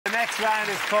next round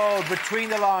is called Between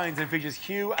the Lines and features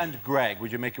Hugh and Greg.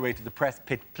 Would you make your way to the press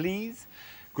pit, please?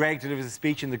 Greg delivers a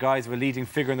speech in the guise of a leading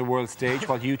figure on the world stage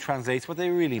while Hugh translates what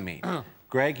they really mean.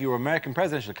 Greg, you are American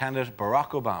presidential candidate Barack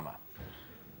Obama.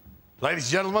 Ladies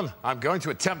and gentlemen, I'm going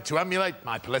to attempt to emulate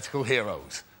my political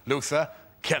heroes. Luther,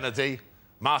 Kennedy,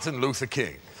 Martin Luther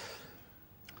King.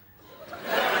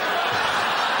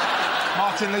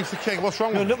 Martin Luther King, what's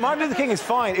wrong with No, Martin Luther King is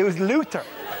fine. It was Luther.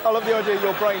 I love the idea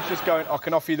your brain's just going, I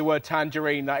can offer you the word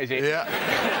tangerine, that is it. Yeah.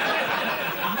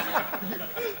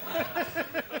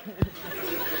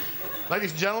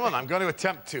 Ladies and gentlemen, I'm going to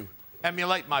attempt to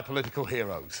emulate my political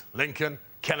heroes. Lincoln,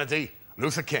 Kennedy,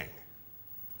 Luther King.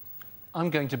 I'm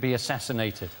going to be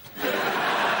assassinated.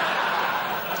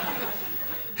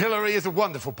 Hillary is a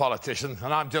wonderful politician,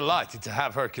 and I'm delighted to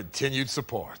have her continued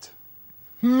support.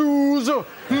 Loser!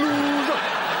 Loser!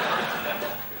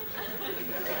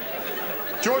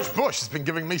 George Bush has been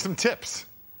giving me some tips.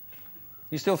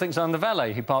 He still thinks I'm the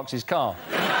valet who parks his car.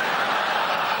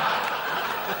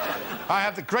 I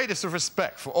have the greatest of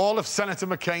respect for all of Senator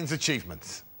McCain's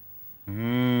achievements.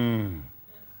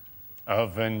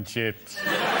 Oven chips.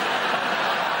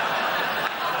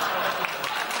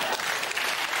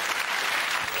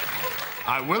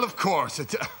 I will, of course...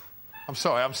 I'm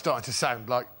sorry, I'm starting to sound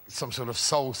like some sort of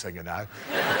soul singer now.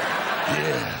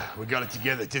 Yeah, we got it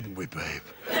together, didn't we, babe?